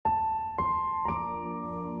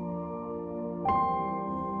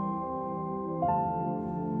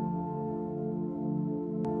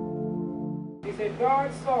said,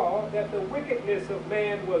 God saw that the wickedness of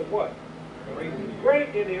man was what?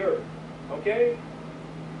 Great in the earth. Okay?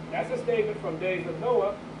 That's a statement from days of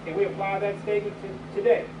Noah. Can we apply that statement to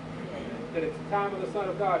today? That it's the time of the Son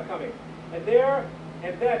of God coming. And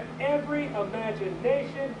that every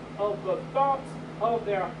imagination of the thoughts of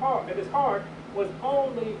their heart, of his heart, was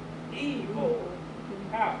only evil.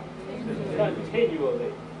 How?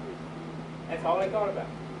 Continually. That's all they thought about,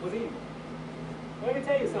 was evil. Let me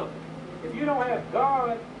tell you something. If you don't have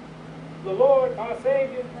God, the Lord, our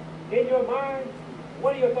Savior, in your mind,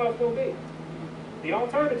 what are your thoughts going to be? The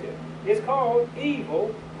alternative is called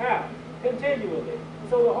evil. How? Continually.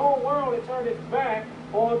 So the whole world had turned its back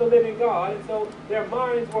on the living God, and so their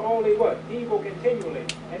minds were only what? Evil continually.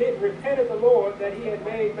 And it repented the Lord that he had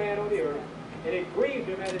made man on the earth, and it grieved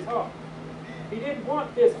him at his heart. He didn't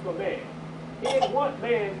want this for man. He didn't want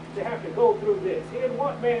man to have to go through this. He didn't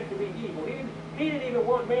want man to be evil. He didn't even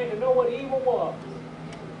want man to know what evil was.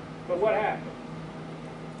 But what happened?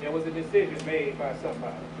 There was a decision made by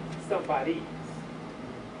somebody,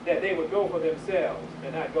 that they would go for themselves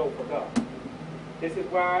and not go for God. This is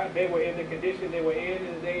why they were in the condition they were in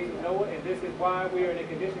the days of Noah, and this is why we are in the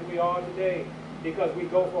condition we are today, because we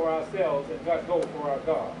go for ourselves and not go for our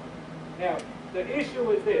God. Now, the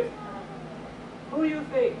issue is this. Who do you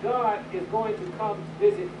think God is going to come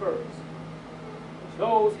visit first?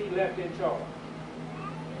 Those he left in charge.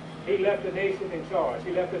 He left the nation in charge.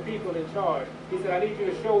 He left the people in charge. He said, I need you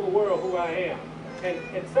to show the world who I am.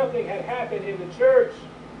 And something had happened in the church.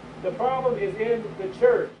 The problem is in the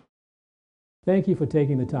church. Thank you for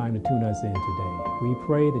taking the time to tune us in today. We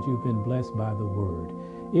pray that you've been blessed by the Word.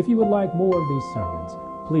 If you would like more of these sermons,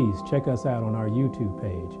 please check us out on our YouTube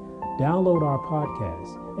page, download our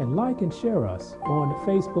podcast, and like and share us on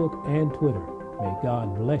Facebook and Twitter. May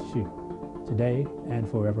God bless you today and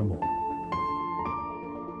forevermore.